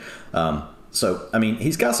target.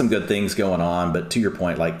 He's got some good things going on, but to your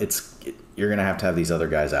point, you're going to have these other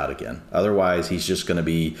guys out again. Otherwise, he's just going to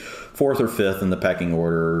be 4th or 5th in the pecking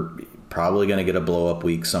order. Probably going to get a blow-up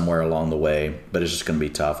week somewhere along the way, but it's just going to be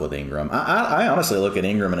tough with Ingram. I honestly look at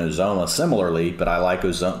Ingram and Uzomah similarly, but I like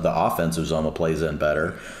the offense Uzomah plays in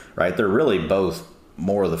better, right? They're really both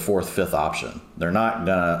more of the 4th, 5th option. They're not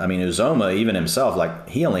going to – Uzomah, even himself,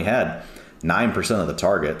 he only had 9% of the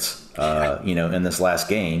targets, in this last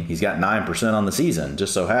game. He's got 9% on the season.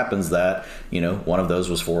 Just so happens that, one of those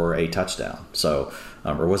was for a touchdown. So –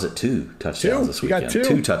 or was it 2 touchdowns this weekend? Got 2.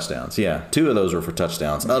 2 touchdowns, yeah. 2 of those were for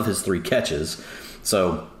touchdowns of his 3 catches.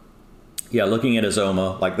 So, yeah, looking at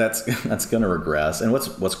Uzomah, that's going to regress. And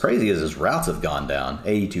what's crazy is his routes have gone down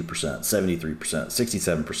 82%, 73%,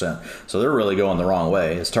 67%. So they're really going the wrong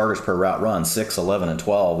way. His targets per route run 6, 11, and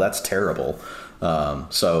 12. That's terrible.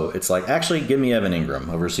 So it's like, actually, give me Evan Ingram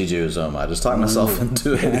over CJ Uzomah. I just talked myself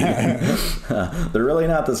into it. They're really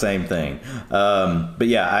not the same thing. But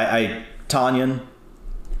yeah, Tonyan.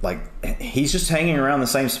 He's just hanging around the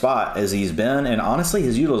same spot as he's been, and honestly,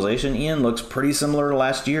 his utilization, Ian, looks pretty similar to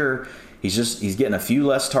last year. He's getting a few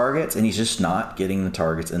less targets, and he's just not getting the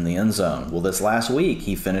targets in the end zone. Well, this last week,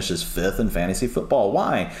 he finishes 5th in fantasy football.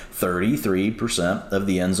 Why? 33% of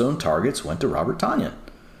the end zone targets went to Robert Tonyan.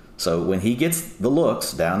 So when he gets the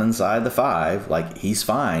looks down inside the 5, he's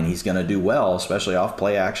fine. He's going to do well, especially off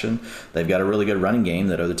play action. They've got a really good running game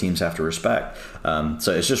that other teams have to respect.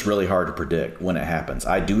 So it's just really hard to predict when it happens.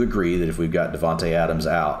 I do agree that if we've got Davante Adams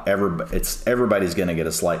out, everybody's going to get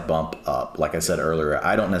a slight bump up. Like I said earlier,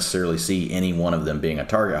 I don't necessarily see any one of them being a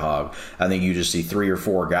target hog. I think you just see 3 or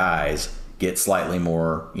 4 guys get slightly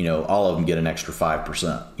more, all of them get an extra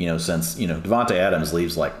 5%, since, Davante Adams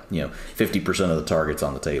leaves 50% of the targets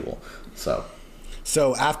on the table. So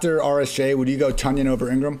after RSJ, would you go Tonyan over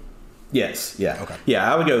Ingram? Yes. Yeah. Okay.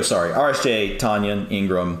 Yeah, I would go, RSJ, Tonyan,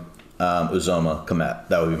 Ingram, Uzomah, Kmet.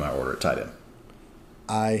 That would be my order at tight end.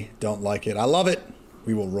 I don't like it. I love it,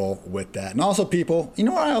 we will roll with that. And also, people, you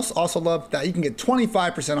know what I also love? That you can get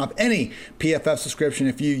 25% off any PFF subscription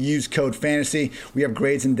if you use code FANTASY. We have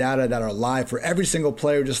grades and data that are live for every single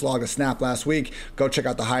player. Just logged a snap last week. Go check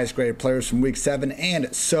out the highest graded players from week 7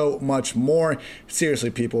 and so much more. Seriously,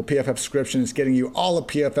 people, PFF subscription is getting you all of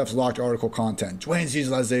PFF's locked article content. Dwayne's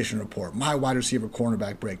utilization report, my wide receiver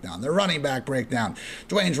cornerback breakdown, the running back breakdown,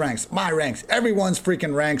 Dwayne's ranks, my ranks, everyone's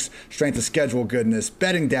freaking ranks, strength of schedule goodness,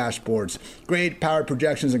 betting dashboards, grade powered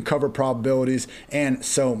projections and cover probabilities, and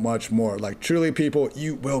so much more. Like, truly, people,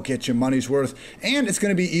 you will get your money's worth, and it's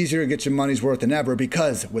going to be easier to get your money's worth than ever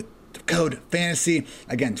because with code FANTASY,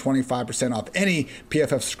 again, 25% off any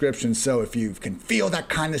PFF subscription. So if you can feel that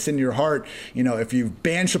kindness in your heart, if you've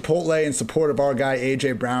banned Chipotle in support of our guy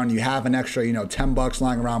AJ Brown, you have an extra, $10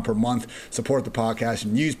 lying around per month, support the podcast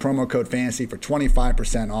and use promo code FANTASY for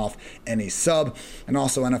 25% off any sub. And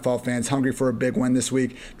also, NFL fans hungry for a big win this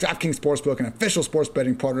week, DraftKings Sportsbook, an official sports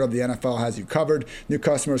betting partner of the NFL, has you covered. New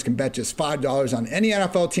customers can bet just $5 on any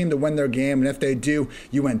NFL team to win their game, and if they do,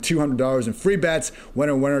 you win $200 in free bets.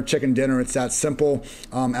 Winner, chicken dinner. It's that simple.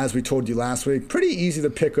 As we told you last week, pretty easy to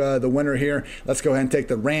pick the winner here. Let's go ahead and take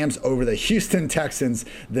the Rams over the Houston Texans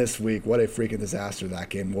this week. What a freaking disaster that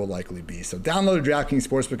game will likely be. So download the DraftKings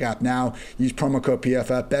Sportsbook app now. Use promo code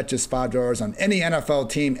PFF. Bet just $5 on any NFL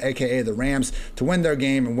team, aka the Rams, to win their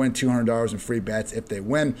game and win $200 in free bets. If they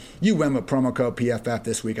win, you win with promo code PFF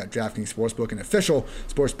this week at DraftKings Sportsbook, an official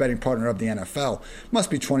sports betting partner of the NFL. Must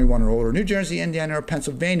be 21 or older. New Jersey, Indiana, or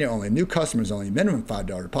Pennsylvania only. New customers only. Minimum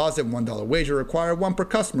 $5 deposit. $1 wager required. One per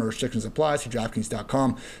customer. Restrictions apply. See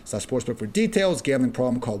DraftKings.com/sportsbook for details. Gambling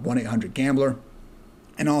problem, call 1-800-GAMBLER.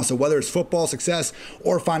 And also, whether it's football success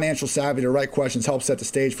or financial savvy, the right questions help set the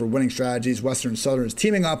stage for winning strategies. Western Southern is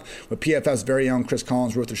teaming up with PFF's very own Chris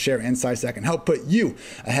Collinsworth to share insights that can help put you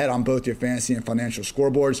ahead on both your fantasy and financial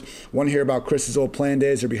scoreboards. Want to hear about Chris's old playing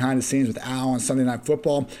days or behind the scenes with Al on Sunday Night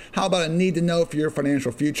Football? How about a need to know for your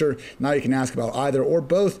financial future? Now you can ask about either or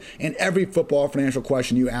both, and every football financial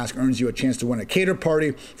question you ask earns you a chance to win a catered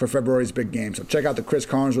party for February's big game. So check out the Chris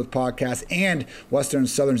Collinsworth podcast and Western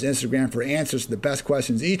Southern's Instagram for answers to the best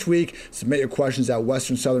questions each week. Submit your questions at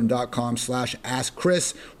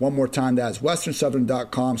westernsouthern.com/askchris. One more time, that's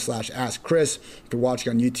westernsouthern.com/askchris. If you're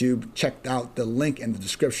watching on YouTube, check out the link in the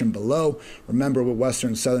description below. Remember, with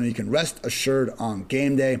Western Southern, you can rest assured on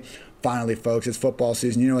game day. Finally, folks, it's football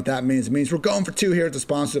season. You know what that means? It means we're going for 2 here at the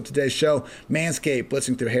sponsor of today's show. Manscaped,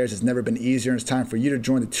 blitzing through hairs has never been easier. It's time for you to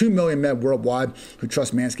join the 2 million men worldwide who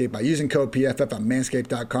trust Manscaped by using code PFF on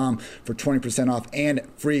manscaped.com for 20% off and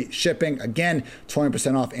free shipping. Again,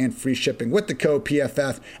 20% off and free shipping with the code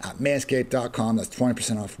PFF at manscaped.com. That's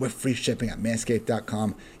 20% off with free shipping at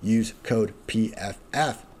manscaped.com. Use code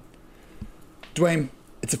PFF. Dwayne,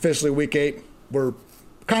 it's officially week 8. We're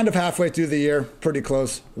kind of halfway through the year, pretty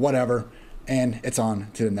close, whatever, and it's on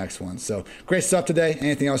to the next one. So great stuff today.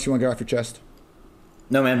 Anything else you want to get off your chest?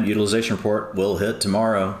 No, man. Utilization report will hit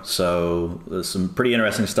tomorrow, so there's some pretty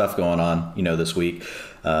interesting stuff going on, this week.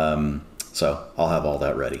 So I'll have all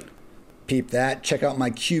that ready. Peep that. Check out my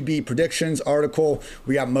QB predictions article.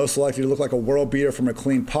 We got most likely to look like a world beater from a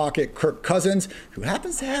clean pocket, Kirk Cousins, who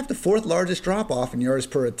happens to have the 4th largest drop-off in yards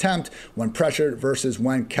per attempt when pressured versus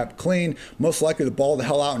when kept clean. Most likely to ball the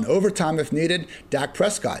hell out in overtime if needed, Dak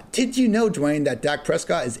Prescott. Did you know, Dwayne, that Dak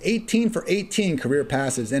Prescott is 18 for 18 career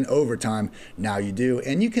passes in overtime? Now you do,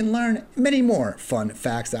 and you can learn many more fun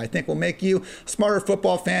facts that I think will make you a smarter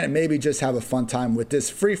football fan and maybe just have a fun time with this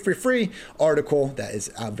free article that is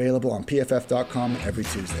available on PFF.com every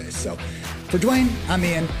Tuesday. So for Dwayne, I'm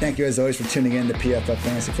Ian. Thank you as always for tuning in to PFF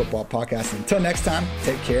Fantasy Football Podcast. Until next time,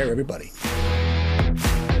 take care, everybody.